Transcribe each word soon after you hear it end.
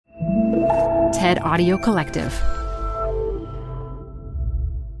TED Audio Collective.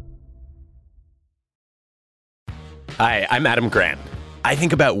 Hi, I'm Adam Grant. I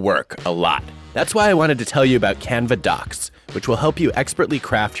think about work a lot. That's why I wanted to tell you about Canva Docs, which will help you expertly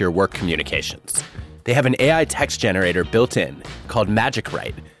craft your work communications. They have an AI text generator built in called Magic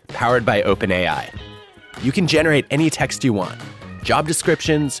Write, powered by OpenAI. You can generate any text you want. Job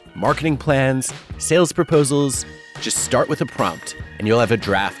descriptions, marketing plans, sales proposals. Just start with a prompt, and you'll have a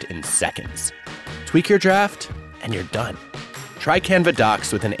draft in seconds. Tweak your draft, and you're done. Try Canva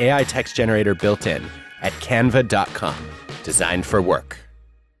Docs with an AI text generator built in at canva.com. Designed for work.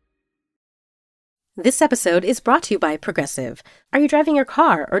 This episode is brought to you by Progressive. Are you driving your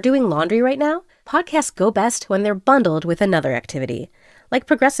car or doing laundry right now? Podcasts go best when they're bundled with another activity. Like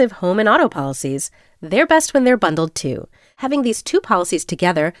Progressive home and auto policies, they're best when they're bundled too. Having these two policies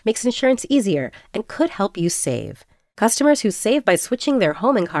together makes insurance easier and could help you save. Customers who save by switching their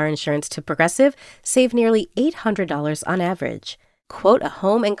home and car insurance to Progressive save nearly $800 on average. Quote a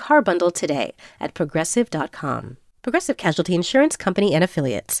home and car bundle today at Progressive.com. Progressive Casualty Insurance Company and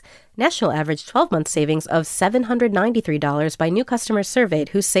Affiliates. National average 12-month savings of $793 by new customers surveyed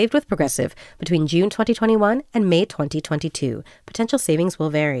who saved with Progressive between June 2021 and May 2022. Potential savings will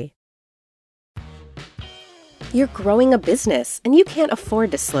vary. You're growing a business, and you can't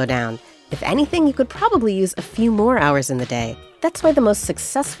afford to slow down. If anything, you could probably use a few more hours in the day. That's why the most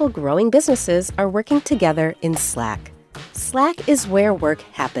successful growing businesses are working together in Slack. Slack is where work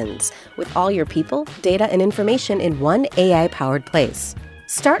happens, with all your people, data, and information in one AI-powered place.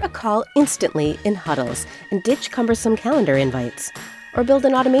 Start a call instantly in huddles and ditch cumbersome calendar invites. Or build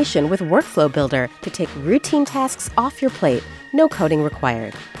an automation with Workflow Builder to take routine tasks off your plate, no coding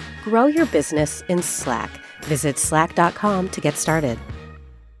required. Grow your business in Slack. Visit slack.com to get started.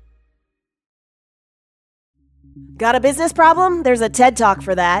 Got a business problem? There's a TED Talk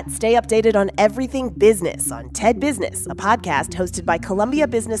for that. Stay updated on everything business on TED Business, a podcast hosted by Columbia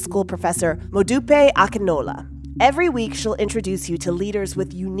Business School professor Modupe Akinola. Every week, she'll introduce you to leaders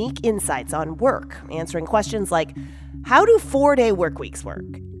with unique insights on work, answering questions like, how do 4-day work weeks work?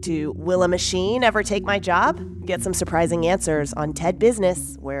 To will a machine ever take my job? Get some surprising answers on TED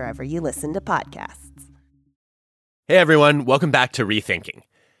Business, wherever you listen to podcasts. Hey everyone, welcome back to Rethinking.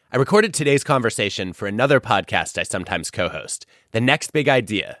 I recorded today's conversation for another podcast I sometimes co-host, The Next Big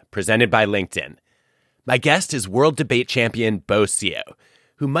Idea, presented by LinkedIn. My guest is world debate champion Bo Seo,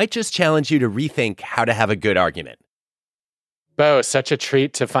 who might just challenge you to rethink how to have a good argument. Bo, such a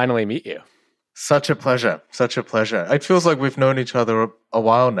treat to finally meet you. Such a pleasure. Such a pleasure. It feels like we've known each other a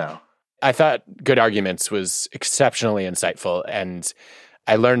while now. I thought Good Arguments was exceptionally insightful, and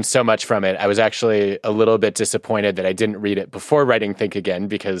I learned so much from it. I was actually a little bit disappointed that I didn't read it before writing Think Again,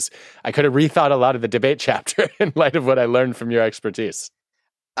 because I could have rethought a lot of the debate chapter in light of what I learned from your expertise.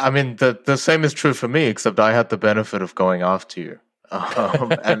 I mean, the same is true for me, except I had the benefit of going after you.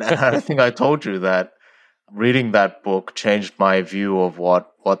 And I think I told you that reading that book changed my view of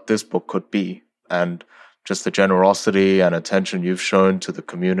what this book could be, and just the generosity and attention you've shown to the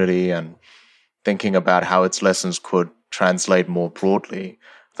community and thinking about how its lessons could translate more broadly.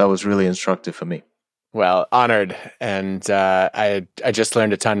 That was really instructive for me. Well, honored. And I just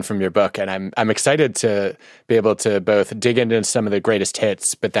learned a ton from your book, and I'm excited to be able to both dig into some of the greatest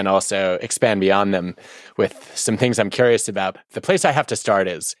hits, but then also expand beyond them with some things I'm curious about. The place I have to start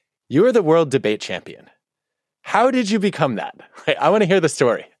is, you are the world debate champion. How did you become that? I want to hear the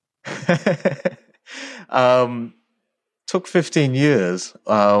story. Took 15 years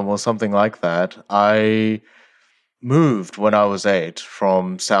or something like that. I moved when I was 8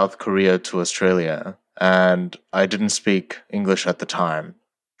 from South Korea to Australia, and I didn't speak English at the time.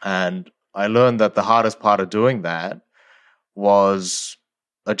 And I learned that the hardest part of doing that was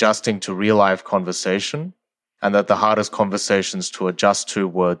adjusting to real-life conversation, and that the hardest conversations to adjust to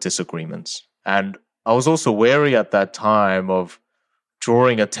were disagreements. And I was also wary at that time of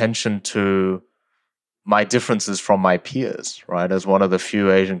drawing attention to my differences from my peers, right, as one of the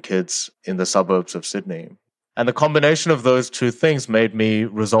few Asian kids in the suburbs of Sydney. And the combination of those two things made me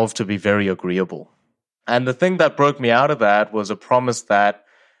resolve to be very agreeable. And the thing that broke me out of that was a promise that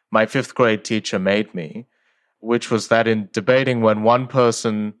my 5th grade teacher made me, which was that in debating, when one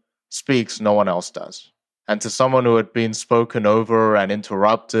person speaks, no one else does. And to someone who had been spoken over and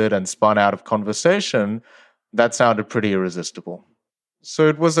interrupted and spun out of conversation, that sounded pretty irresistible. So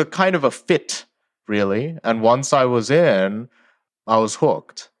it was a kind of a fit, really. And once I was in, I was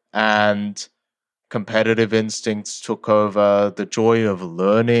hooked. And competitive instincts took over, the joy of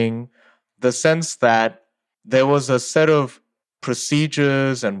learning, the sense that there was a set of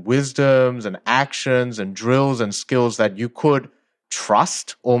procedures and wisdoms and actions and drills and skills that you could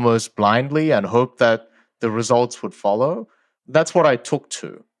trust almost blindly and hope that the results would follow. That's what I took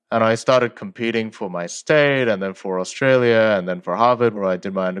to. And I started competing for my state and then for Australia and then for Harvard, where I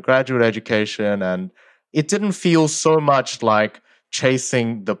did my undergraduate education. And it didn't feel so much like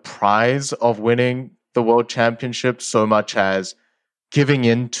chasing the prize of winning the world championship so much as giving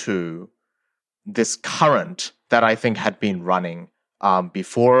into this current that I think had been running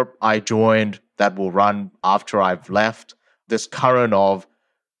before I joined, that will run after I've left, this current of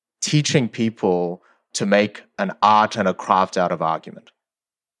teaching people to make an art and a craft out of argument.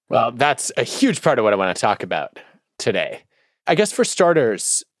 Well, that's a huge part of what I want to talk about today. I guess for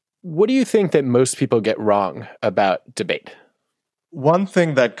starters, what do you think that most people get wrong about debate? One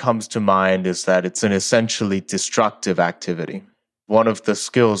thing that comes to mind is that it's an essentially destructive activity. One of the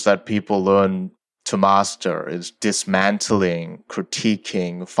skills that people learn to master is dismantling,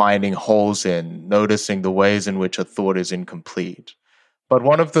 critiquing, finding holes in, noticing the ways in which a thought is incomplete. But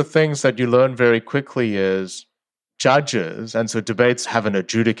one of the things that you learn very quickly is judges, and so debates have an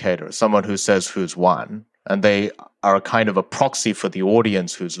adjudicator, someone who says who's won, and they are a kind of a proxy for the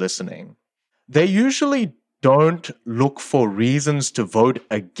audience who's listening. They usually don't look for reasons to vote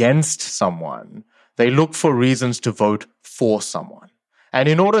against someone. They look for reasons to vote for someone. And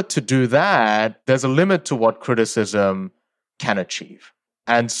in order to do that, there's a limit to what criticism can achieve.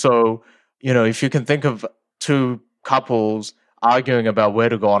 And so, if you can think of two couples arguing about where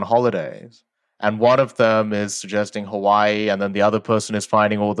to go on holidays, and one of them is suggesting Hawaii, and then the other person is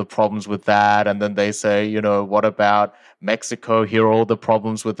finding all the problems with that. And then they say, what about Mexico? Here are all the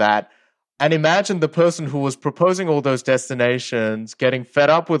problems with that. And imagine the person who was proposing all those destinations getting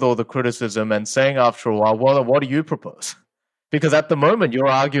fed up with all the criticism and saying after a while, well, what do you propose? Because at the moment, you're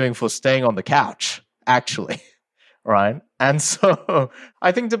arguing for staying on the couch, actually, right? And so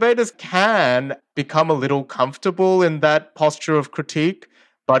I think debaters can become a little comfortable in that posture of critique,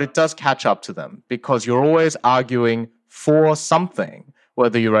 but it does catch up to them because you're always arguing for something,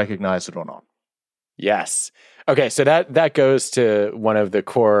 whether you recognize it or not. Yes. Okay, so that goes to one of the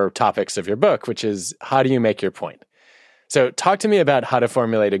core topics of your book, which is how do you make your point? So talk to me about how to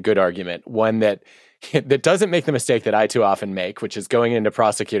formulate a good argument, one that doesn't make the mistake that I too often make, which is going into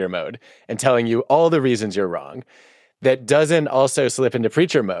prosecutor mode and telling you all the reasons you're wrong, that doesn't also slip into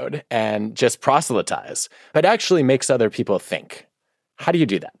preacher mode and just proselytize, but actually makes other people think. How do you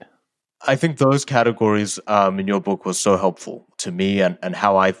do that? I think those categories in your book was so helpful to me and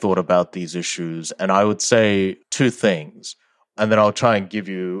how I thought about these issues. And I would say two things, and then I'll try and give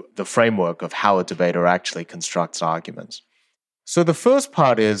you the framework of how a debater actually constructs arguments. So the first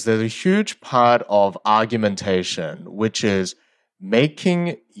part is there's a huge part of argumentation, which is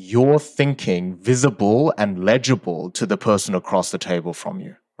making your thinking visible and legible to the person across the table from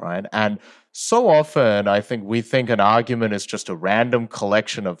you, right? And so often, I think we think an argument is just a random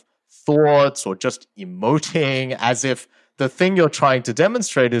collection of thoughts or just emoting as if the thing you're trying to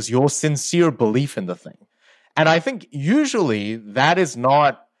demonstrate is your sincere belief in the thing. And I think usually that is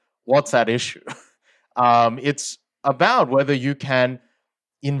not what's at issue. It's about whether you can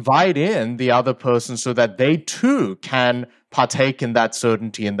invite in the other person so that they too can partake in that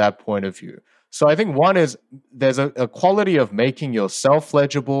certainty and that point of view. So I think one is there's a quality of making yourself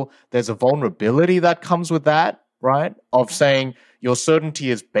legible. There's a vulnerability that comes with that, right? Of saying your certainty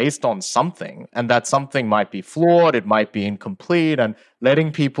is based on something and that something might be flawed, it might be incomplete, and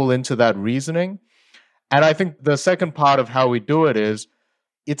letting people into that reasoning. And I think the second part of how we do it is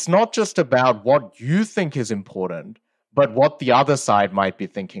it's not just about what you think is important, but what the other side might be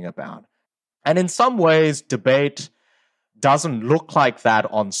thinking about. And in some ways, debate doesn't look like that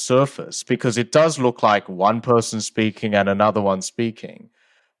on surface because it does look like one person speaking and another one speaking.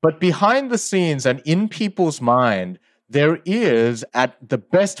 But behind the scenes and in people's mind, there is, at the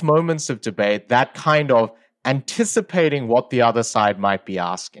best moments of debate, that kind of anticipating what the other side might be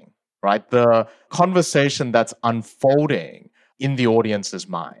asking, right? The conversation that's unfolding in the audience's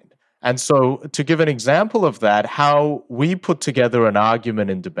mind. And so to give an example of that, how we put together an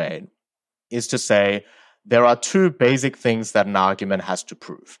argument in debate is to say there are two basic things that an argument has to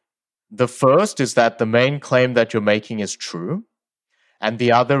prove. The first is that the main claim that you're making is true, and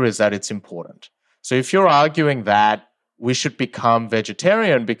the other is that it's important. So if you're arguing that we should become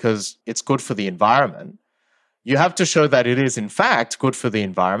vegetarian because it's good for the environment, you have to show that it is in fact good for the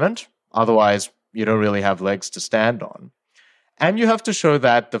environment. Otherwise, you don't really have legs to stand on. And you have to show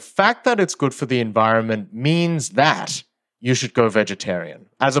that the fact that it's good for the environment means that you should go vegetarian,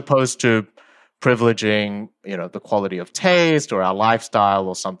 as opposed to privileging, the quality of taste or our lifestyle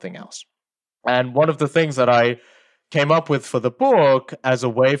or something else. And one of the things that I came up with for the book as a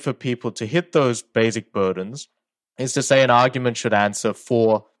way for people to hit those basic burdens is to say an argument should answer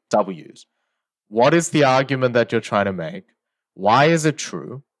 4 W's. What is the argument that you're trying to make? Why is it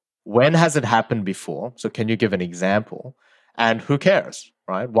true? When has it happened before? So can you give an example? And who cares,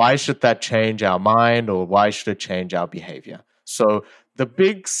 right? Why should that change our mind, or why should it change our behavior? So the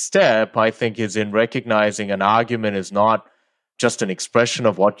big step, I think, is in recognizing an argument is not just an expression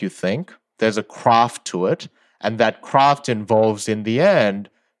of what you think. There's a craft to it. And that craft involves, in the end,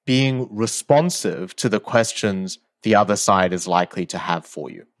 being responsive to the questions the other side is likely to have for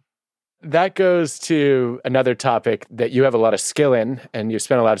you. That goes to another topic that you have a lot of skill in and you've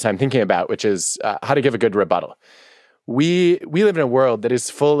spent a lot of time thinking about, which is how to give a good rebuttal. We live in a world that is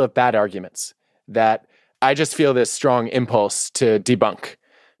full of bad arguments that I just feel this strong impulse to debunk,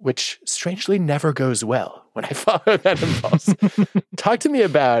 which strangely never goes well when I follow that impulse. Talk to me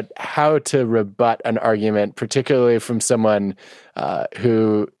about how to rebut an argument, particularly from someone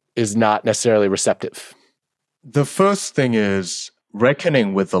who is not necessarily receptive. The first thing is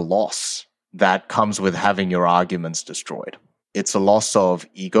reckoning with the loss that comes with having your arguments destroyed. It's a loss of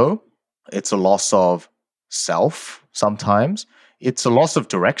ego. It's a loss of self sometimes. It's a loss of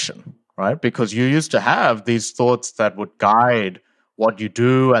direction, right? Because you used to have these thoughts that would guide what you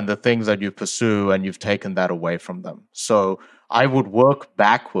do and the things that you pursue, and you've taken that away from them. So I would work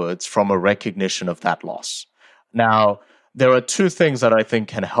backwards from a recognition of that loss. Now, there are 2 things that I think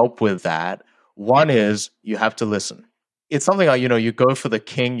can help with that. One is you have to listen. It's something like, you go for the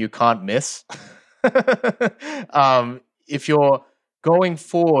king you can't miss. If you're going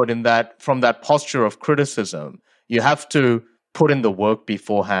forward from that posture of criticism, you have to put in the work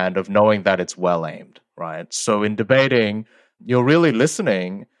beforehand of knowing that it's well aimed, right? So in debating, you're really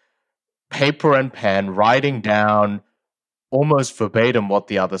listening, paper and pen, writing down almost verbatim what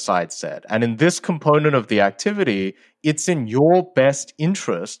the other side said. And in this component of the activity, it's in your best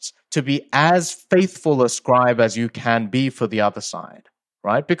interests to be as faithful a scribe as you can be for the other side,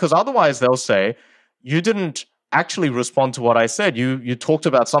 right? Because otherwise they'll say, you didn't actually respond to what I said. You talked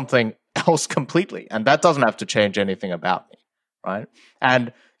about something else completely, and that doesn't have to change anything about me, right?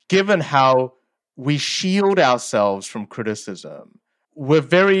 And given how we shield ourselves from criticism, we're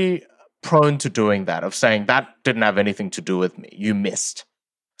very prone to doing that, of saying, that didn't have anything to do with me. You missed.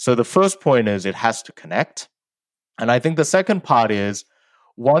 So the first point is it has to connect. And I think the second part is,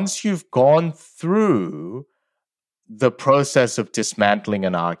 once you've gone through the process of dismantling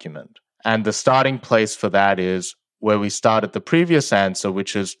an argument, and the starting place for that is where we started the previous answer,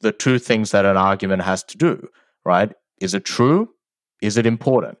 which is the 2 things that an argument has to do, right? Is it true? Is it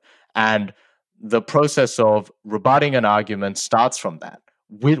important? And the process of rebutting an argument starts from that.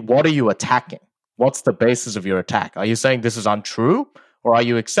 What are you attacking? What's the basis of your attack? Are you saying this is untrue? Or are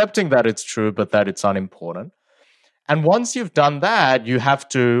you accepting that it's true, but that it's unimportant? And once you've done that, you have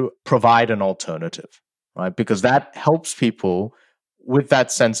to provide an alternative, right? Because that helps people with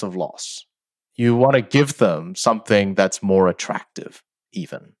that sense of loss. You want to give them something that's more attractive,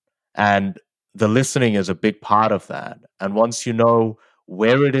 even. And the listening is a big part of that. And once you know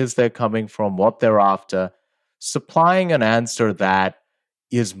where it is they're coming from, what they're after, supplying an answer that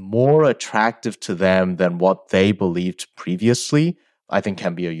is more attractive to them than what they believed previously, I think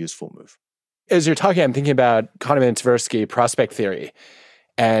can be a useful move. As you're talking, I'm thinking about Kahneman and Tversky prospect theory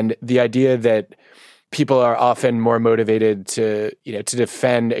and the idea that people are often more motivated to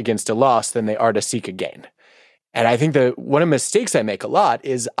defend against a loss than they are to seek a gain. And I think that one of the mistakes I make a lot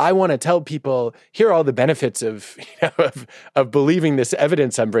is I want to tell people, here are all the benefits of believing this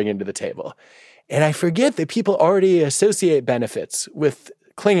evidence I'm bringing to the table. And I forget that people already associate benefits with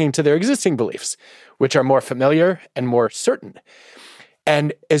clinging to their existing beliefs, which are more familiar and more certain.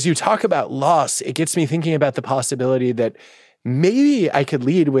 And as you talk about loss, it gets me thinking about the possibility that maybe I could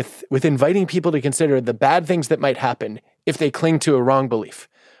lead with inviting people to consider the bad things that might happen if they cling to a wrong belief,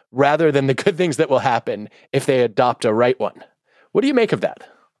 rather than the good things that will happen if they adopt a right one. What do you make of that?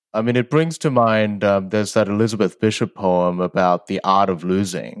 I mean, it brings to mind, there's that Elizabeth Bishop poem about the art of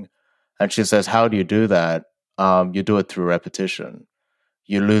losing. And she says, how do you do that? You do it through repetition.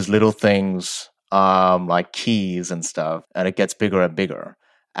 You lose little things like keys and stuff, and it gets bigger and bigger.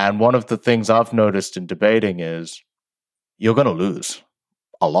 And one of the things I've noticed in debating is you're going to lose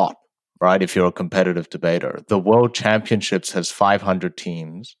a lot, right? If you're a competitive debater. The World Championships has 500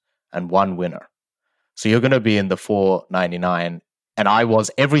 teams and 1 winner. So you're going to be in the 499, and I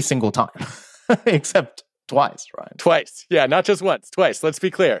was every single time, except twice, right? Twice. Yeah, not just once, twice. Let's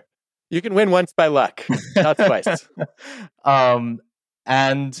be clear. You can win once by luck, not twice.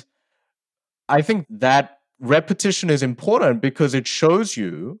 And I think that repetition is important because it shows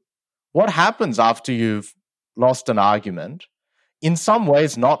you what happens after you've lost an argument. In some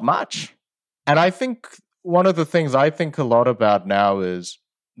ways, not much. And I think one of the things I think a lot about now is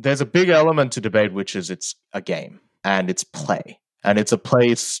there's a big element to debate, which is it's a game and it's play and it's a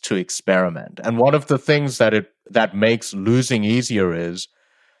place to experiment. And one of the things that makes losing easier is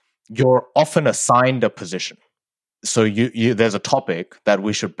you're often assigned a position. So there's a topic that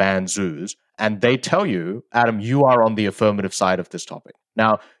we should ban zoos, and they tell you, Adam, you are on the affirmative side of this topic.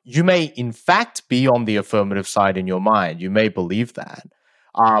 Now, you may in fact be on the affirmative side in your mind. You may believe that.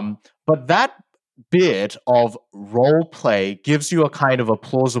 But that bit of role play gives you a kind of a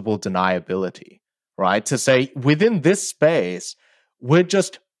plausible deniability, right? To say, within this space, we're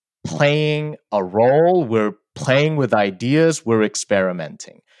just playing a role, we're playing with ideas, we're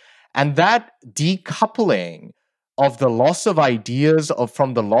experimenting. And that decoupling of the loss of ideas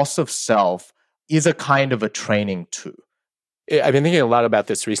from the loss of self is a kind of a training too. I've been thinking a lot about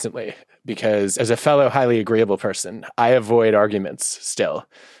this recently because as a fellow highly agreeable person, I avoid arguments still.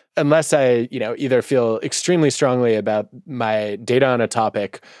 Unless I, either feel extremely strongly about my data on a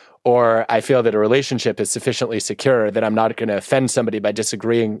topic or I feel that a relationship is sufficiently secure that I'm not going to offend somebody by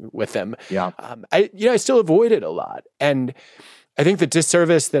disagreeing with them. Yeah. I still avoid it a lot. And I think the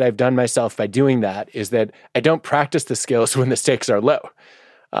disservice that I've done myself by doing that is that I don't practice the skills when the stakes are low.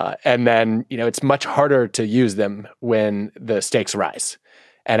 And then, it's much harder to use them when the stakes rise.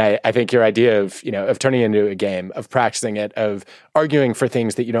 And I think your idea of turning it into a game, of practicing it, of arguing for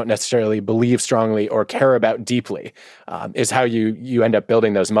things that you don't necessarily believe strongly or care about deeply, is how you end up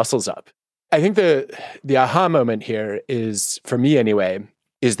building those muscles up. I think the aha moment here is, for me anyway,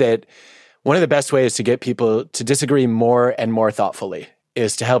 is that one of the best ways to get people to disagree more and more thoughtfully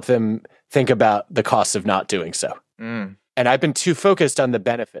is to help them think about the costs of not doing so. Mm. And I've been too focused on the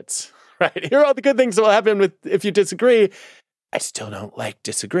benefits, right? Here are all the good things that will happen if you disagree. I still don't like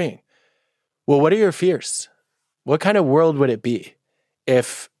disagreeing. Well, what are your fears? What kind of world would it be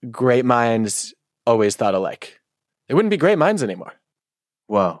if great minds always thought alike? They wouldn't be great minds anymore.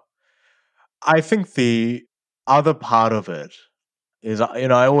 Well, I think the other part of it is,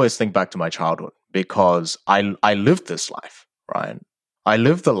 I always think back to my childhood because I lived this life, right? I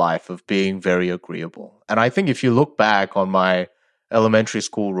lived the life of being very agreeable. And I think if you look back on my elementary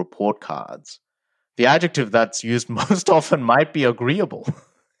school report cards, the adjective that's used most often might be agreeable.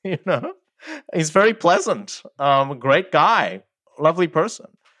 He's very pleasant, a great guy, lovely person.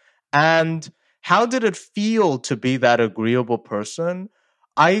 And how did it feel to be that agreeable person?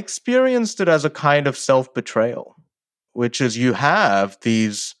 I experienced it as a kind of self-betrayal, which is you have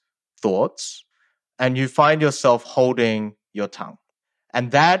these thoughts and you find yourself holding your tongue.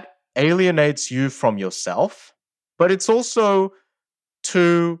 And that alienates you from yourself, but it's also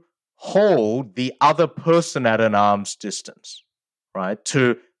to hold the other person at an arm's distance, right?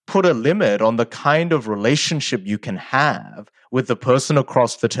 To put a limit on the kind of relationship you can have with the person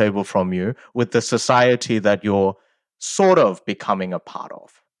across the table from you, with the society that you're sort of becoming a part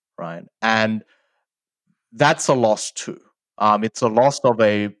of, right? And that's a loss too. It's a loss of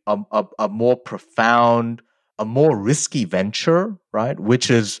a more profound, a more risky venture, right?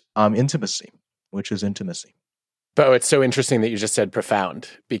 Which is intimacy. Bo, it's so interesting that you just said profound,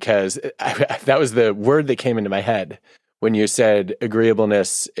 because that was the word that came into my head when you said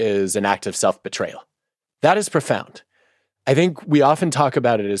agreeableness is an act of self-betrayal. That is profound. I think we often talk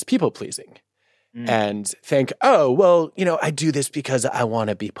about it as people-pleasing and think, oh, well, I do this because I want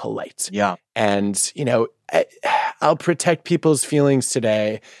to be polite. Yeah. And, I'll protect people's feelings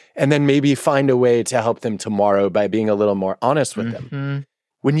today and then maybe find a way to help them tomorrow by being a little more honest with them.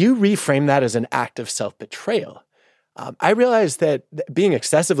 When you reframe that as an act of self-betrayal, I realized that being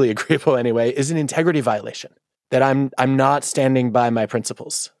excessively agreeable anyway is an integrity violation, that I'm not standing by my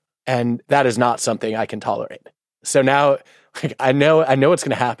principles, and that is not something I can tolerate. So now I know what's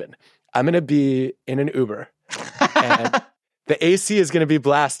going to happen. I'm going to be in an Uber and the AC is going to be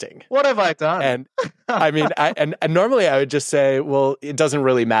blasting. What have I done? And I mean, and normally I would just say, well, it doesn't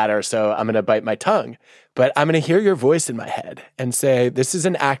really matter, so I'm going to bite my tongue. But I'm going to hear your voice in my head and say, this is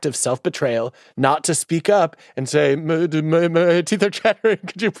an act of self-betrayal, not to speak up and say, my teeth are chattering.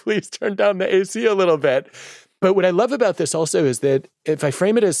 Could you please turn down the AC a little bit? But what I love about this also is that if I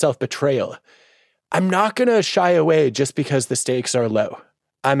frame it as self-betrayal, I'm not going to shy away just because the stakes are low.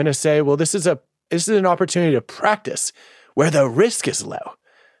 I'm going to say, well, this is an opportunity to practice where the risk is low,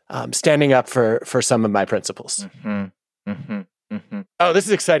 standing up for some of my principles. Oh, this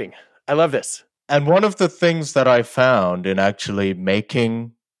is exciting. I love this. And one of the things that I found in actually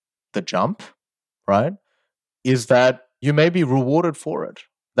making the jump, right, is that you may be rewarded for it,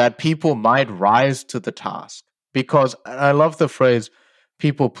 that people might rise to the task. Because, and I love the phrase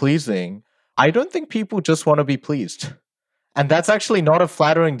people pleasing, I don't think people just want to be pleased. And that's actually not a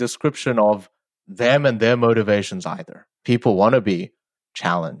flattering description of them and their motivations either. People want to be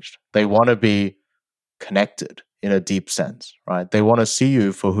challenged. They want to be connected in a deep sense, right? They want to see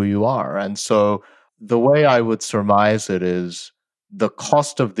you for who you are. And so the way I would surmise it is the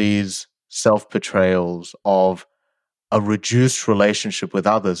cost of these self-betrayals of a reduced relationship with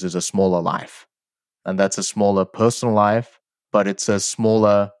others is a smaller life. And that's a smaller personal life, but it's a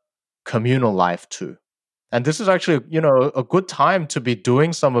smaller communal life too. And this is actually, a good time to be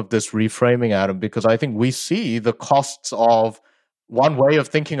doing some of this reframing, Adam, because I think we see the costs of one way of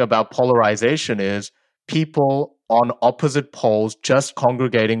thinking about polarization is people on opposite poles just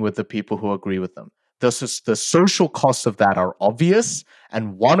congregating with the people who agree with them. The social costs of that are obvious.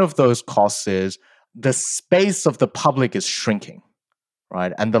 And one of those costs is the space of the public is shrinking,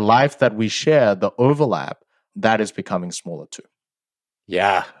 right? And the life that we share, the overlap, that is becoming smaller too.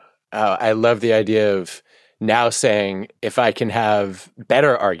 Yeah. I love the idea of now saying, if I can have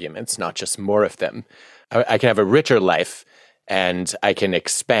better arguments, not just more of them, I can have a richer life and I can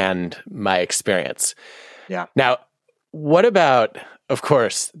expand my experience. Yeah. Now, what about, of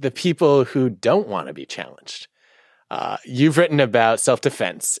course, the people who don't want to be challenged? You've written about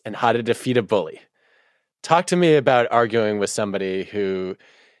self-defense and how to defeat a bully. Talk to me about arguing with somebody who,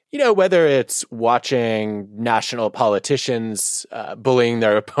 whether it's watching national politicians bullying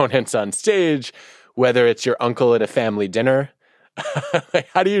their opponents on stage, whether it's your uncle at a family dinner.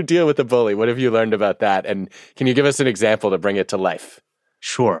 How do you deal with a bully? What have you learned about that? And can you give us an example to bring it to life?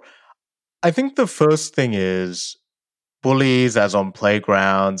 Sure. I think the first thing is bullies, as on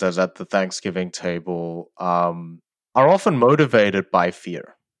playgrounds, as at the Thanksgiving table, are often motivated by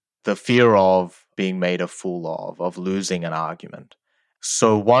fear. The fear of being made a fool of losing an argument.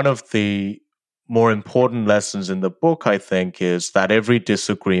 So one of the more important lessons in the book, I think, is that every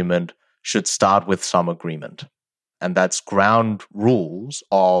disagreement should start with some agreement. And that's ground rules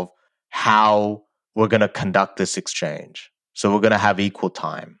of how we're going to conduct this exchange. So we're going to have equal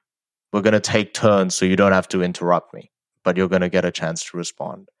time. We're going to take turns so you don't have to interrupt me, but you're going to get a chance to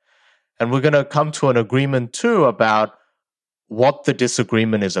respond. And we're going to come to an agreement too about what the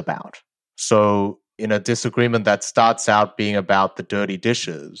disagreement is about. So in a disagreement that starts out being about the dirty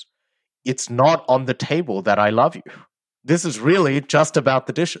dishes, it's not on the table that I love you. This is really just about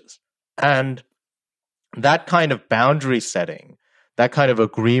the dishes. And that kind of boundary setting, that kind of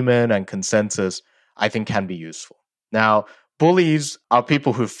agreement and consensus, I think can be useful. Now, bullies are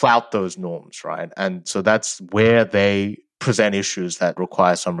people who flout those norms, right? And so that's where they present issues that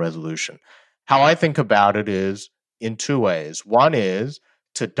require some resolution. How I think about it is in two ways. One is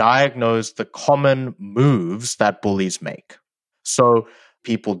to diagnose the common moves that bullies make. So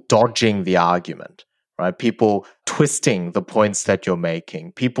people dodging the argument, right? People twisting the points that you're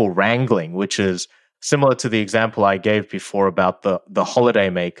making, people wrangling, which is similar to the example I gave before about the holiday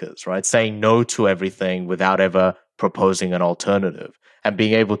makers, right? Saying no to everything without ever proposing an alternative and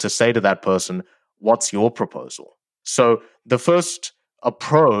being able to say to that person, what's your proposal? So the first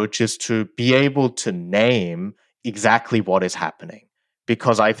approach is to be able to name exactly what is happening,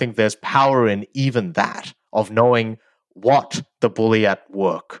 because I think there's power in even that, of knowing what the bully at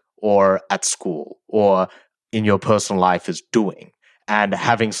work or at school or in your personal life is doing and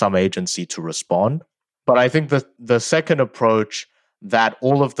having some agency to respond. But I think the second approach that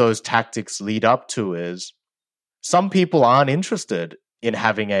all of those tactics lead up to is some people aren't interested in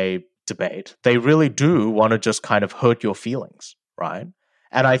having a debate. They really do want to just kind of hurt your feelings, right?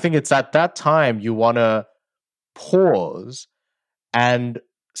 And I think it's at that time you want to pause and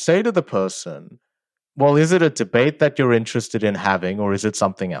say to the person, well, is it a debate that you're interested in having, or is it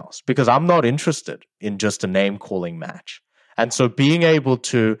something else? Because I'm not interested in just a name-calling match. And so being able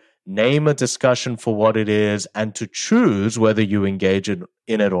to name a discussion for what it is and to choose whether you engage in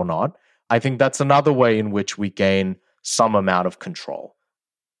it or not, I think that's another way in which we gain some amount of control.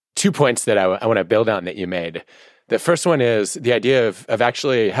 2 points that I want to build on that you made. The first one is the idea of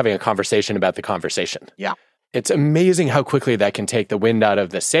actually having a conversation about the conversation. Yeah. It's amazing how quickly that can take the wind out of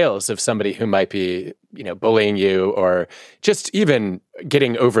the sails of somebody who might be, bullying you or just even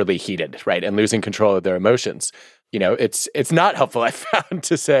getting overly heated, right? And losing control of their emotions. It's not helpful, I found,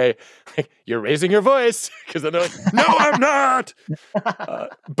 to say, you're raising your voice, because then they're like, no, I'm not.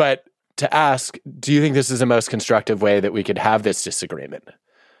 But to ask, do you think this is the most constructive way that we could have this disagreement?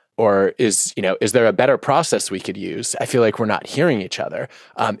 Or is there a better process we could use? I feel like we're not hearing each other.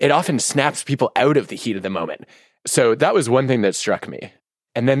 It often snaps people out of the heat of the moment. So that was one thing that struck me.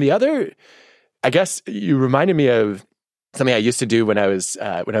 And then the other, I guess you reminded me of something I used to do when I was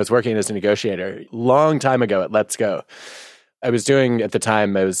working as a negotiator long time ago at Let's Go. I was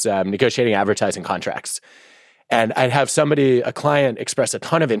negotiating advertising contracts. And I'd have a client express a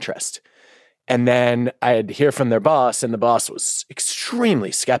ton of interest. And then I'd hear from their boss, and the boss was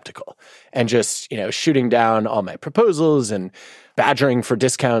extremely skeptical and just, shooting down all my proposals and badgering for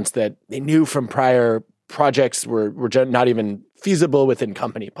discounts that they knew from prior projects were not even feasible within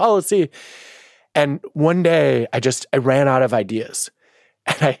company policy. And one day I ran out of ideas.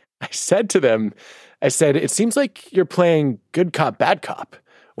 And I said to them, it seems like you're playing good cop, bad cop,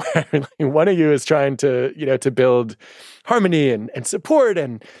 where one of you is trying to, to build harmony and support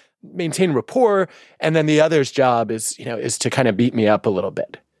and maintain rapport. And then the other's job is to kind of beat me up a little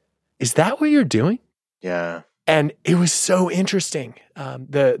bit. Is that what you're doing? Yeah. And it was so interesting.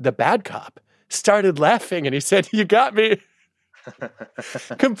 The bad cop started laughing and he said, "You got me."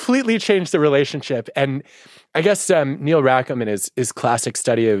 Completely changed the relationship. And I guess Neil Rackham in his classic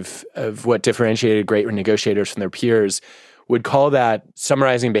study of what differentiated great negotiators from their peers would call that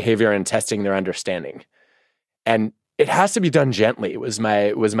summarizing behavior and testing their understanding. And it has to be done gently, was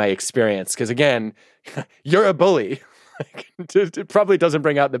my experience. Because again, you're a bully. It probably doesn't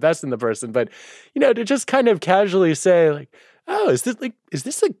bring out the best in the person, but to just kind of casually say "Oh, is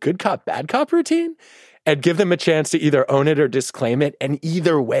this a good cop, bad cop routine?" And give them a chance to either own it or disclaim it. And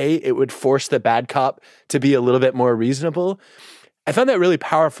either way, it would force the bad cop to be a little bit more reasonable. I found that really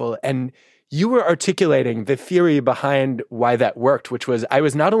powerful. And you were articulating the theory behind why that worked, which was I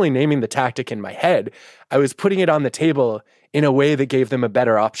was not only naming the tactic in my head, I was putting it on the table in a way that gave them a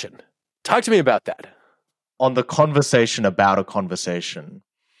better option. Talk to me about that. On the conversation about a conversation,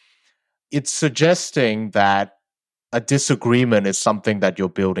 it's suggesting that a disagreement is something that you're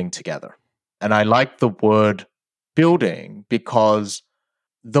building together. And I like the word building because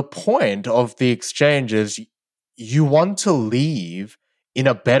the point of the exchange is you want to leave in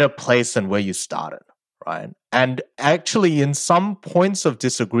a better place than where you started, right? And actually, in some points of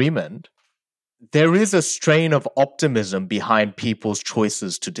disagreement, there is a strain of optimism behind people's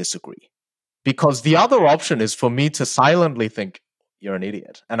choices to disagree. Because the other option is for me to silently think, "You're an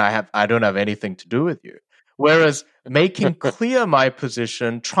idiot, and I don't have anything to do with you." Whereas making clear my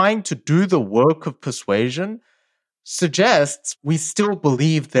position, trying to do the work of persuasion, suggests we still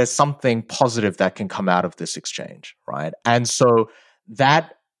believe there's something positive that can come out of this exchange, right? And so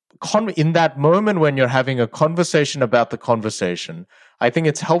that in that moment when you're having a conversation about the conversation, I think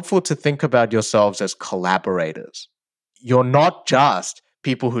it's helpful to think about yourselves as collaborators. You're not just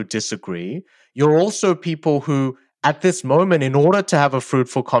people who disagree. You're also people who, at this moment, in order to have a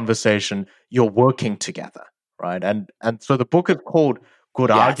fruitful conversation, you're working together, right? And so the book is called Good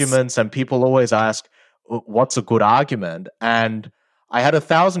Arguments, and people always ask, what's a good argument? And I had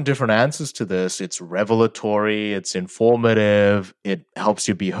 1,000 different answers to this. It's revelatory, it's informative, it helps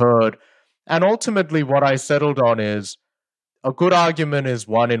you be heard. And ultimately, what I settled on is a good argument is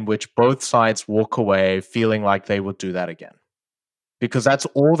one in which both sides walk away feeling like they would do that again. Because that's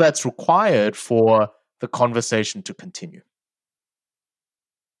all that's required for the conversation to continue.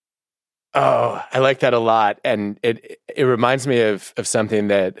 Oh, I like that a lot. And it reminds me of something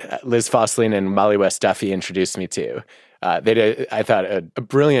that Liz Fosslin and Molly West Duffy introduced me to. They did, I thought, a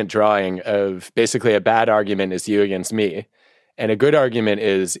brilliant drawing of basically a bad argument is you against me, and a good argument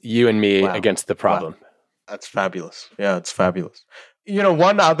is you and me against the problem. Wow. That's fabulous. Yeah, it's fabulous.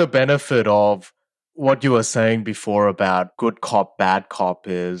 One other benefit of what you were saying before about good cop, bad cop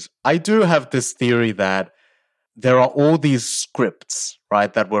is I do have this theory that there are all these scripts,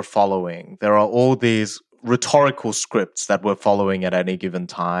 right, that we're following. There are all these rhetorical scripts that we're following at any given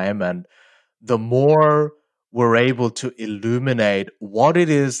time. And the more we're able to illuminate what it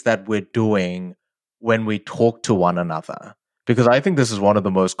is that we're doing when we talk to one another, because I think this is one of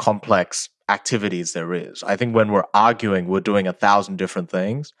the most complex activities there is. I think when we're arguing, we're doing 1,000 different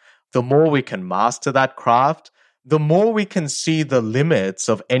things. The more we can master that craft, the more we can see the limits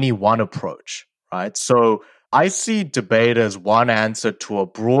of any one approach, right? So I see debate as one answer to a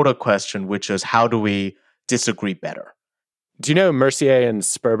broader question, which is how do we disagree better? Do you know Mercier and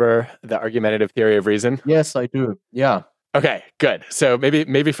Sperber, the argumentative theory of reason? Yes, I do. Yeah. Okay, good. So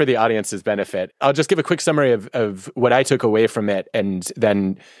maybe for the audience's benefit, I'll just give a quick summary of what I took away from it and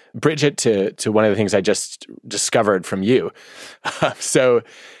then bridge it to one of the things I just discovered from you. So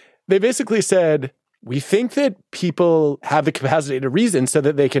they basically said, we think that people have the capacity to reason so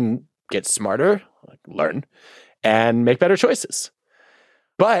that they can get smarter, learn, and make better choices.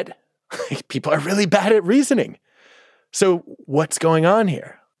 But people are really bad at reasoning. So what's going on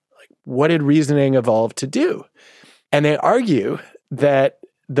here? What did reasoning evolve to do? And they argue that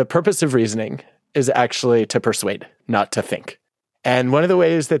the purpose of reasoning is actually to persuade, not to think. And one of the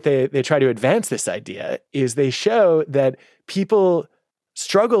ways that they try to advance this idea is they show that people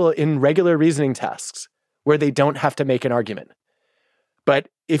struggle in regular reasoning tasks where they don't have to make an argument. But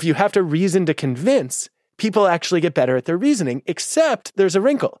if you have to reason to convince, people actually get better at their reasoning, except there's a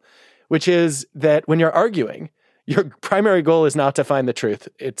wrinkle, which is that when you're arguing, your primary goal is not to find the truth.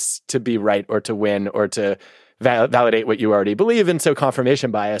 It's to be right or to win or to validate what you already believe. And so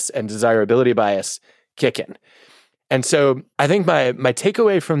confirmation bias and desirability bias kick in. And so I think my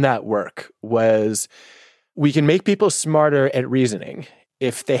takeaway from that work was we can make people smarter at reasoning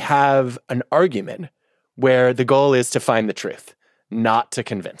if they have an argument where the goal is to find the truth, not to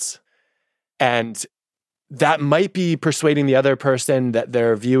convince. And that might be persuading the other person that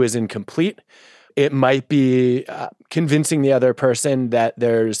their view is incomplete. It might be convincing the other person that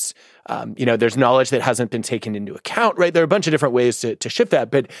there's knowledge that hasn't been taken into account, right? There are a bunch of different ways to shift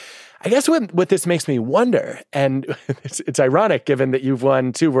that. But I guess what this makes me wonder, and it's ironic given that you've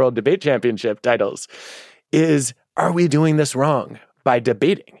won 2 World Debate Championship titles, is are we doing this wrong by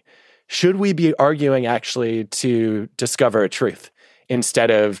debating? Should we be arguing actually to discover a truth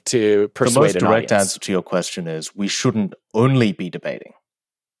instead of to persuade an audience? The most direct answer to your question is we shouldn't only be debating.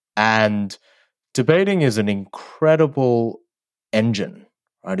 And debating is an incredible engine,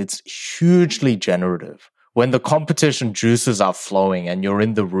 right? It's hugely generative. When the competition juices are flowing and you're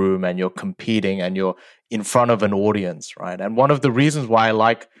in the room and you're competing and you're in front of an audience, right? And one of the reasons why I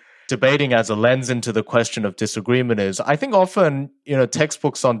like debating as a lens into the question of disagreement is I think often,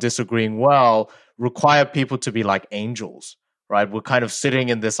 textbooks on disagreeing well require people to be like angels, right? We're kind of sitting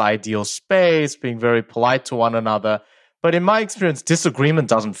in this ideal space, being very polite to one another. But in my experience, disagreement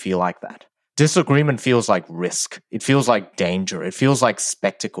doesn't feel like that. Disagreement feels like risk. It feels like danger. It feels like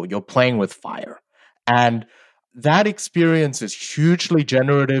spectacle. You're playing with fire. And that experience is hugely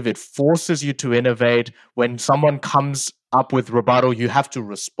generative. It forces you to innovate. When someone comes up with rebuttal, you have to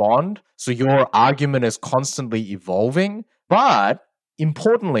respond. So your argument is constantly evolving. But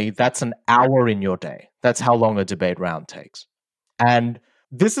importantly, that's an hour in your day. That's how long a debate round takes. And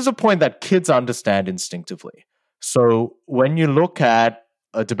this is a point that kids understand instinctively. So when you look at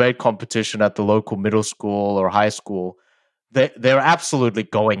a debate competition at the local middle school or high school, they're absolutely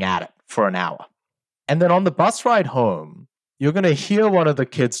going at it for an hour. And then on the bus ride home, you're going to hear one of the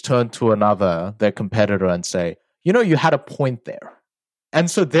kids turn to another, their competitor, and say, you had a point there.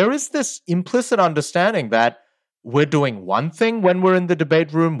 And so there is this implicit understanding that we're doing one thing when we're in the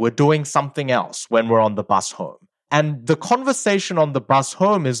debate room, we're doing something else when we're on the bus home. And the conversation on the bus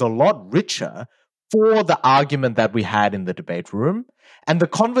home is a lot richer for the argument that we had in the debate room. And the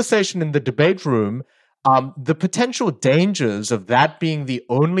conversation in the debate room, the potential dangers of that being the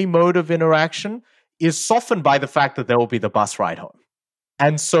only mode of interaction is softened by the fact that there will be the bus ride home.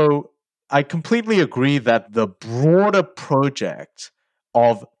 And so I completely agree that the broader project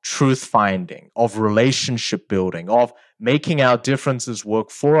of truth finding, of relationship building, of making our differences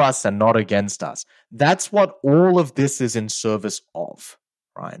work for us and not against us, that's what all of this is in service of,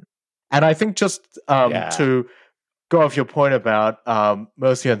 right? And I think just to go off your point about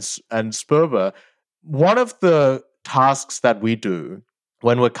Mercy and Sperber, one of the tasks that we do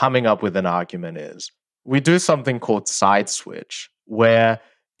when we're coming up with an argument is we do something called side switch, where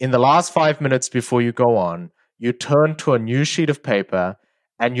in the last 5 minutes before you go on, you turn to a new sheet of paper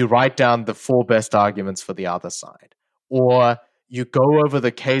and you write down the 4 best arguments for the other side. Or you go over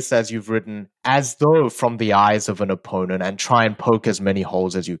the case as you've written as though from the eyes of an opponent and try and poke as many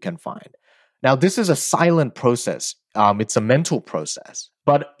holes as you can find. Now, this is a silent process. It's a mental process.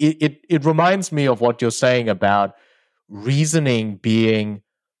 But it reminds me of what you're saying about reasoning being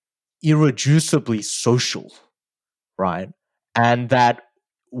irreducibly social, right? And that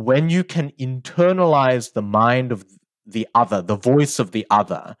when you can internalize the mind of the other, the voice of the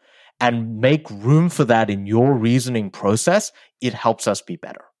other, and make room for that in your reasoning process, it helps us be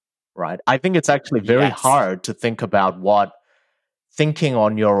better, right? I think it's actually very hard to think about what thinking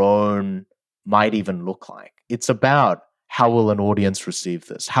on your own might even look like. It's about how will an audience receive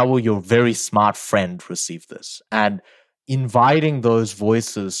this? How will your very smart friend receive this? And inviting those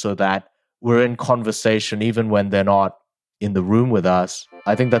voices so that we're in conversation even when they're not in the room with us,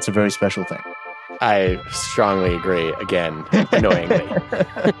 I think that's a very special thing. I strongly agree, again, annoyingly.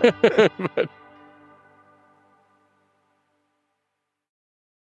 But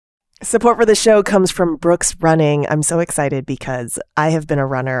support for the show comes from Brooks Running. I'm so excited because I have been a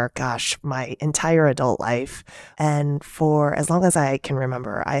runner, my entire adult life. And for as long as I can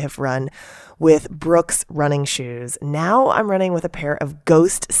remember, I have run with Brooks running shoes. Now I'm running with a pair of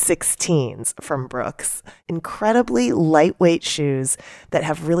Ghost 16s from Brooks. Incredibly lightweight shoes that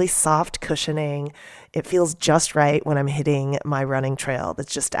have really soft cushioning. It feels just right when I'm hitting my running trail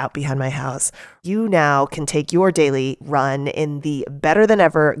that's just out behind my house. You now can take your daily run in the better than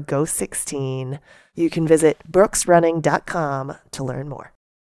ever Go 16. You can visit brooksrunning.com to learn more.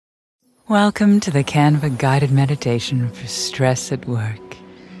 Welcome to the Canva guided meditation for stress at work.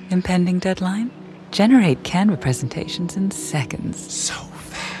 Impending deadline? Generate Canva presentations in seconds. So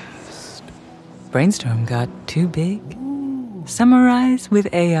fast. Brainstorm got too big? Summarize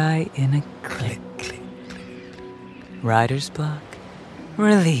with AI in a click. Writer's block?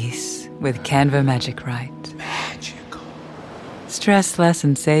 Release with Canva Magic Write. Magical. Stress less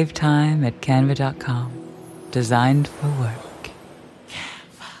and save time at canva.com. Designed for work.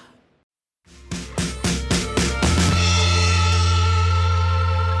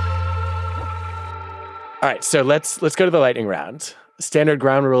 All right, so let's go to the lightning round. Standard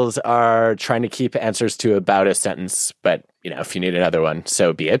ground rules are trying to keep answers to about a sentence, but if you need another one,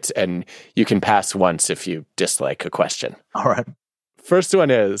 so be it. And you can pass once if you dislike a question. All right. First one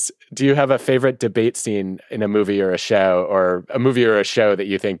is, do you have a favorite debate scene in a movie or a show, or a movie or a show that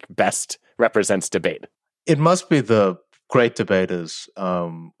you think best represents debate? It must be The Great Debaters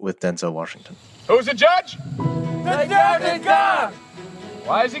with Denzel Washington. Who's the judge? The judge is God.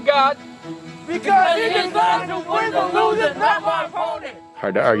 Why is he God? Because he decides to win or lose it, not my opponent.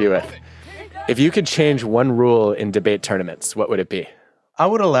 Hard to argue with. If you could change one rule in debate tournaments, what would it be? I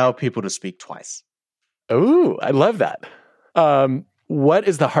would allow people to speak twice. Ooh, I love that. What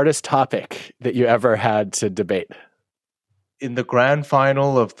is the hardest topic that you ever had to debate? In the grand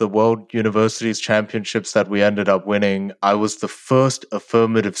final of the World Universities Championships that we ended up winning, I was the first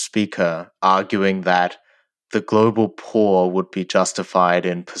affirmative speaker arguing that the global poor would be justified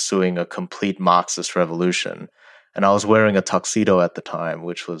in pursuing a complete Marxist revolution. And I was wearing a tuxedo at the time,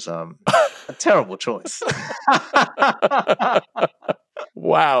 which was a terrible choice.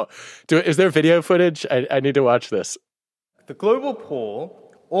 Wow. Is there video footage? I need to watch this. The global poor,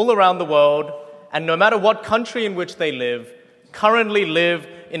 all around the world, and no matter what country in which they live, currently live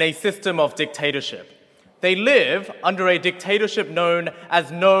in a system of dictatorship. They live under a dictatorship known as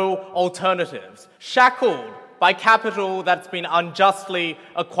no alternatives, shackled by capital that's been unjustly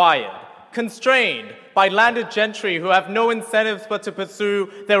acquired, constrained by landed gentry who have no incentives but to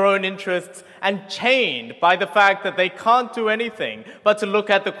pursue their own interests, and chained by the fact that they can't do anything but to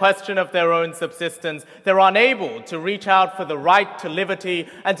look at the question of their own subsistence. They're unable to reach out for the right to liberty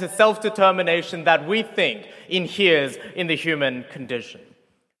and to self-determination that we think inheres in the human condition.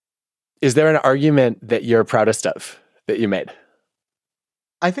 Is there an argument that you're proudest of that you made?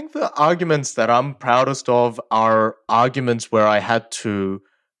 I think the arguments that I'm proudest of are arguments where I had to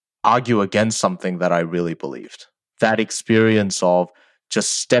argue against something that I really believed. That experience of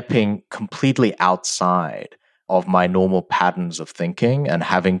just stepping completely outside of my normal patterns of thinking and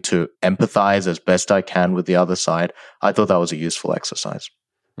having to empathize as best I can with the other side, I thought that was a useful exercise.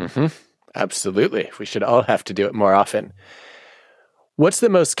 Mm-hmm. Absolutely. We should all have to do it more often. What's the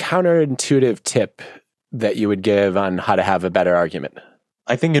most counterintuitive tip that you would give on how to have a better argument?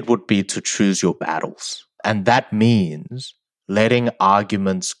 I think it would be to choose your battles. And that means letting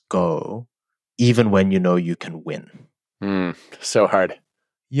arguments go even when you know you can win. So hard.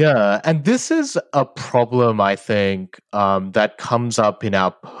 Yeah, and this is a problem, I think, that comes up in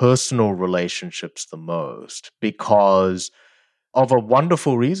our personal relationships the most because of a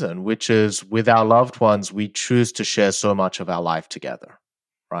wonderful reason, which is with our loved ones, we choose to share so much of our life together,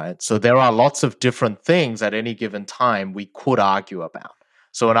 right? So there are lots of different things at any given time we could argue about.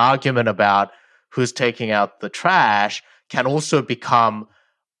 So an argument about who's taking out the trash can also become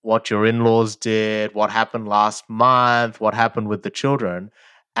what your in-laws did, what happened last month, what happened with the children.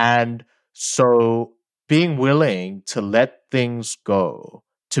 And so being willing to let things go,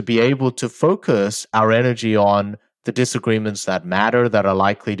 to be able to focus our energy on the disagreements that matter, that are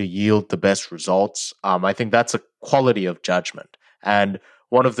likely to yield the best results, I think that's a quality of judgment. And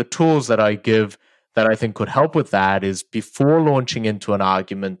one of the tools that I give that I think could help with that is before launching into an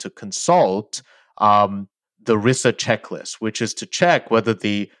argument to consult the RISA checklist, which is to check whether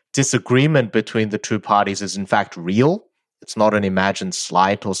the disagreement between the two parties is in fact real. It's not an imagined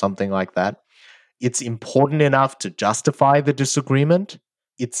slight or something like that. It's important enough to justify the disagreement.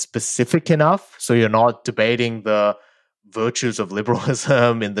 It's specific enough, so you're not debating the virtues of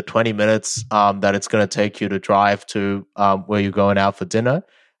liberalism in the 20 minutes that it's going to take you to drive to where you're going out for dinner.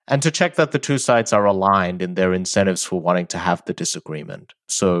 And to check that the two sides are aligned in their incentives for wanting to have the disagreement.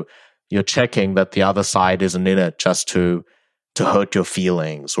 So you're checking that the other side isn't in it just to hurt your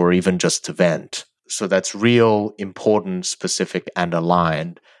feelings or even just to vent. So that's real, important, specific, and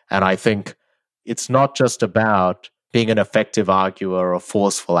aligned. And I think it's not just about being an effective arguer or a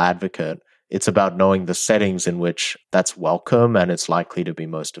forceful advocate. It's about knowing the settings in which that's welcome and it's likely to be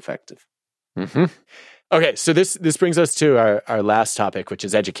most effective. Mm-hmm. Okay, so this brings us to our last topic, which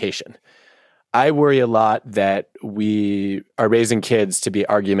is education. I worry a lot that we are raising kids to be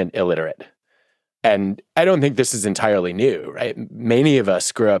argument illiterate. And I don't think this is entirely new, right? Many of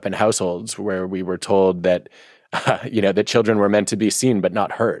us grew up in households where we were told that, that children were meant to be seen but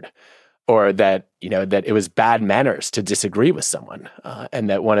not heard, or that, that it was bad manners to disagree with someone, and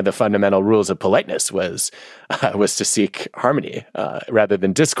that one of the fundamental rules of politeness was to seek harmony rather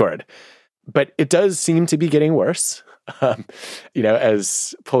than discord. But it does seem to be getting worse,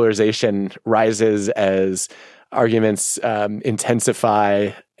 as polarization rises, as arguments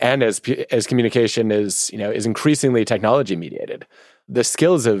intensify, and as communication is increasingly technology mediated. The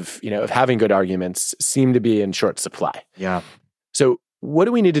skills of having good arguments seem to be in short supply. Yeah. So what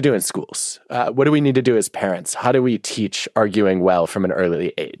do we need to do in schools? What do we need to do as parents? How do we teach arguing well from an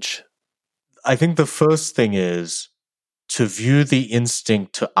early age? I think the first thing is to view the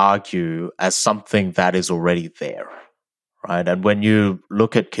instinct to argue as something that is already there, right? And when you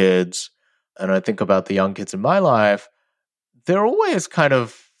look at kids, and I think about the young kids in my life, they're always kind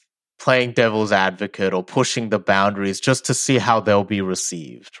of playing devil's advocate or pushing the boundaries just to see how they'll be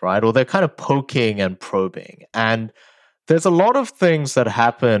received, right? Or they're kind of poking and probing. And there's a lot of things that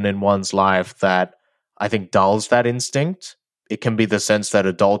happen in one's life that I think dulls that instinct. It can be the sense that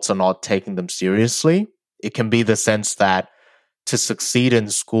adults are not taking them seriously. It can be the sense that to succeed in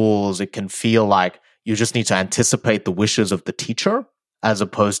schools, it can feel like you just need to anticipate the wishes of the teacher as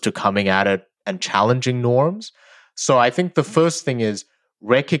opposed to coming at it and challenging norms. So I think the first thing is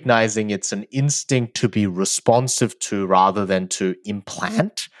recognizing it's an instinct to be responsive to rather than to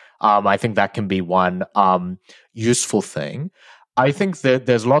implant. I think that can be one useful thing. I think that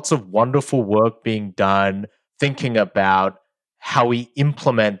there's lots of wonderful work being done thinking about how we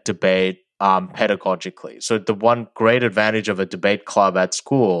implement debate pedagogically. So the one great advantage of a debate club at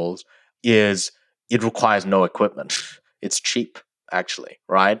schools is it requires no equipment. It's cheap, actually,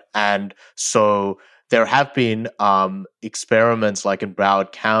 right? And so there have been experiments like in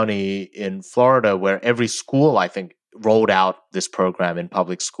Broward County in Florida where every school, I think, rolled out this program in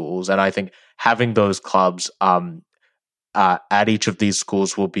public schools. And I think having those clubs at each of these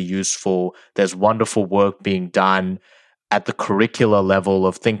schools will be useful. There's wonderful work being done at the curricular level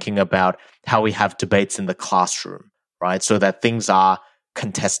of thinking about how we have debates in the classroom, right? So that things are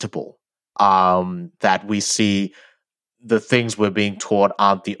contestable, that we see the things we're being taught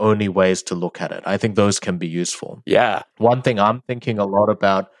aren't the only ways to look at it. I think those can be useful. Yeah. One thing I'm thinking a lot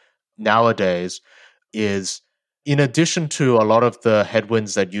about nowadays is, in addition to a lot of the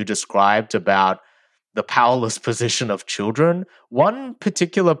headwinds that you described about the powerless position of children, one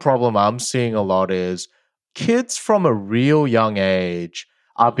particular problem I'm seeing a lot is kids from a real young age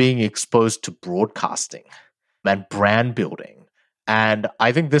are being exposed to broadcasting and brand building. And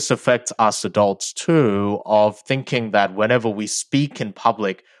I think this affects us adults too, of thinking that whenever we speak in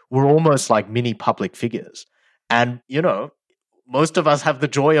public, we're almost like mini public figures. And, most of us have the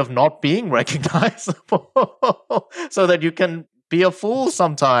joy of not being recognizable so that you can be a fool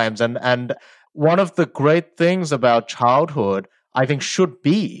sometimes. And one of the great things about childhood, I think, should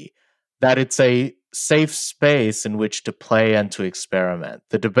be that it's a safe space in which to play and to experiment.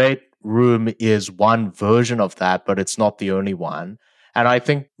 The debate room is one version of that, but it's not the only one. And I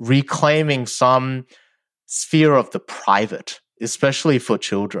think reclaiming some sphere of the private, especially for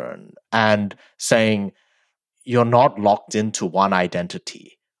children, and saying you're not locked into one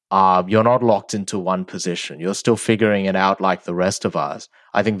identity. You're not locked into one position. You're still figuring it out like the rest of us.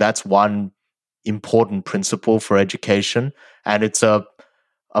 I think that's one important principle for education. And it's a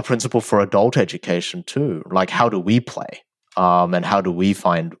principle for adult education too. Like, how do we play? And how do we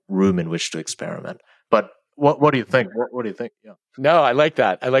find room in which to experiment? But what do you think? What do you think? Yeah. No, I like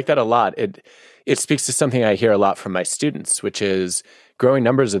that. I like that a lot. It speaks to something I hear a lot from my students, which is growing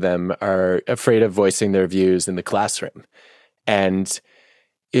numbers of them are afraid of voicing their views in the classroom. And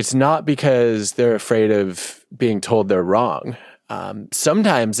it's not because they're afraid of being told they're wrong.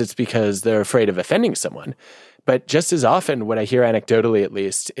 Sometimes it's because they're afraid of offending someone. But just as often, what I hear anecdotally at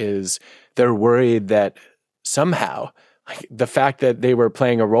least, is they're worried that somehow the fact that they were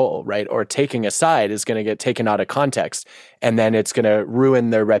playing a role, right, or taking a side is going to get taken out of context, and then it's going to ruin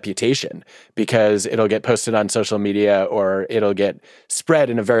their reputation because it'll get posted on social media or it'll get spread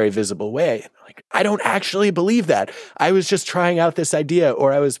in a very visible way. Like, I don't actually believe that. I was just trying out this idea,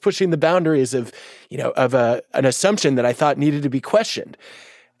 or I was pushing the boundaries of, an assumption that I thought needed to be questioned.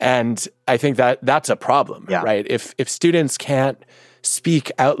 And I think that that's a problem, right? If students can't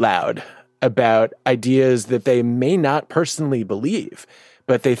speak out loud about ideas that they may not personally believe,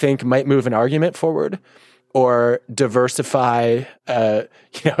 but they think might move an argument forward or diversify, a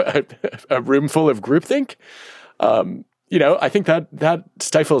room full of groupthink. I think that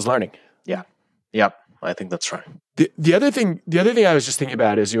stifles learning. Yeah. Yep. I think that's right. The other thing I was just thinking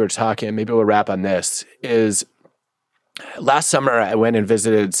about as you were talking, maybe we'll wrap on this, is last summer I went and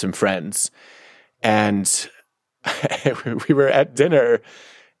visited some friends, and we were at dinner,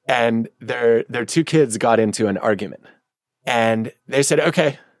 and their two kids got into an argument, and they said,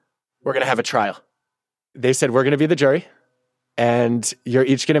 "Okay, we're going to have a trial." They said, "We're going to be the jury, and you're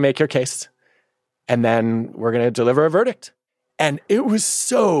each going to make your case, and then we're going to deliver a verdict." And it was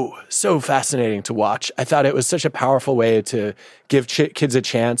so fascinating to watch. I thought it was such a powerful way to give kids a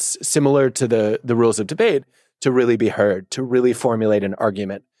chance, similar to the rules of debate, to really be heard, to really formulate an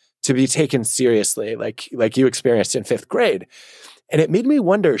argument, to be taken seriously, like you experienced in 5th grade. And it made me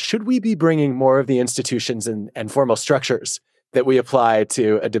wonder, should we be bringing more of the institutions and formal structures that we apply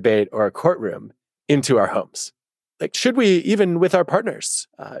to a debate or a courtroom into our homes? Like, should we, even with our partners,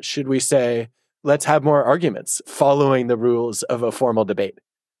 should we say, let's have more arguments following the rules of a formal debate?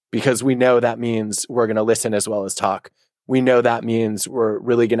 Because we know that means we're going to listen as well as talk. We know that means we're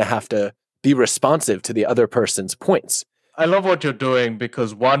really going to have to be responsive to the other person's points. I love what you're doing,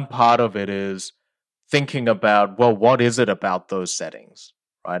 because one part of it is thinking about, well, what is it about those settings,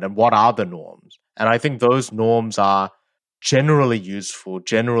 right? And what are the norms? And I think those norms are generally useful,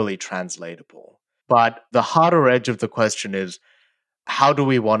 generally translatable. But the harder edge of the question is, how do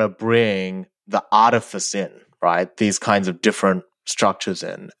we want to bring the artifice in, right? These kinds of different structures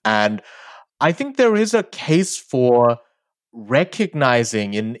in. And I think there is a case for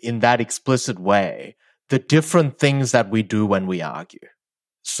recognizing in that explicit way the different things that we do when we argue.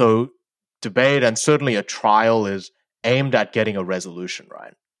 So debate, and certainly a trial, is aimed at getting a resolution,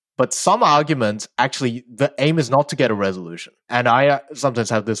 right? But some arguments, actually, the aim is not to get a resolution. And I sometimes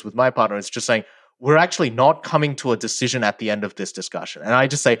have this with my partner. It's just saying, we're actually not coming to a decision at the end of this discussion. And I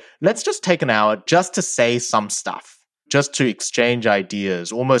just say, let's just take an hour just to say some stuff, just to exchange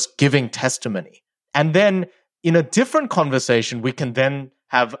ideas, almost giving testimony. And then in a different conversation, we can then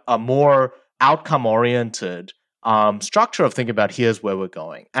have a more outcome-oriented structure of thinking about, here's where we're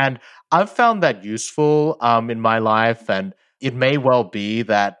going. And I've found that useful in my life. And it may well be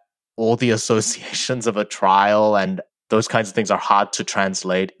that all the associations of a trial and those kinds of things are hard to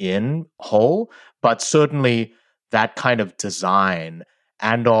translate in whole, but certainly that kind of design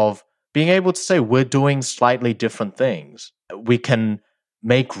and of being able to say we're doing slightly different things, we can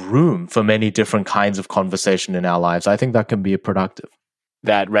make room for many different kinds of conversation in our lives. I think that can be productive.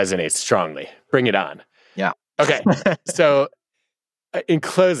 That resonates strongly. Bring it on. Yeah. Okay. So in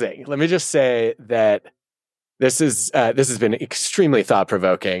closing, let me just say that this has been extremely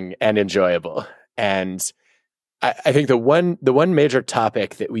thought-provoking and enjoyable. And I think the one major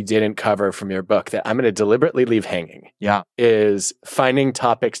topic that we didn't cover from your book that I'm going to deliberately leave hanging is finding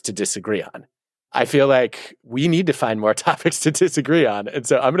topics to disagree on. I feel like we need to find more topics to disagree on. And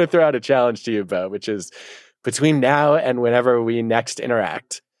so I'm going to throw out a challenge to you, Bo, which is between now and whenever we next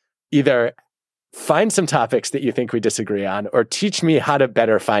interact, either find some topics that you think we disagree on, or teach me how to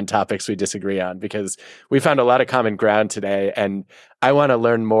better find topics we disagree on, because we found a lot of common ground today, and I want to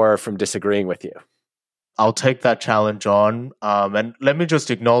learn more from disagreeing with you. I'll take that challenge on. And let me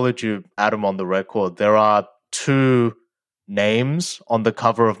just acknowledge you, Adam, on the record. There are 2 names on the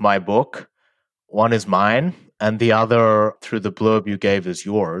cover of my book. One is mine, and the other, through the blurb you gave, is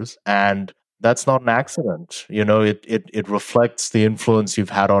yours. And that's not an accident. You know, it reflects the influence you've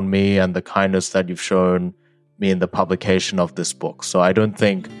had on me and the kindness that you've shown me in the publication of this book. So I don't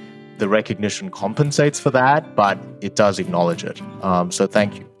think the recognition compensates for that, but it does acknowledge it. So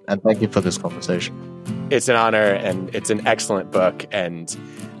thank you. And thank you for this conversation. It's an honor, and it's an excellent book. And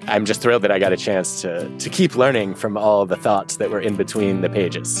I'm just thrilled that I got a chance to keep learning from all the thoughts that were in between the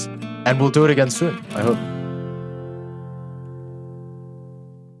pages. And we'll do it again soon, I hope.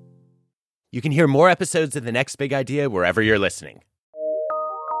 You can hear more episodes of The Next Big Idea wherever you're listening.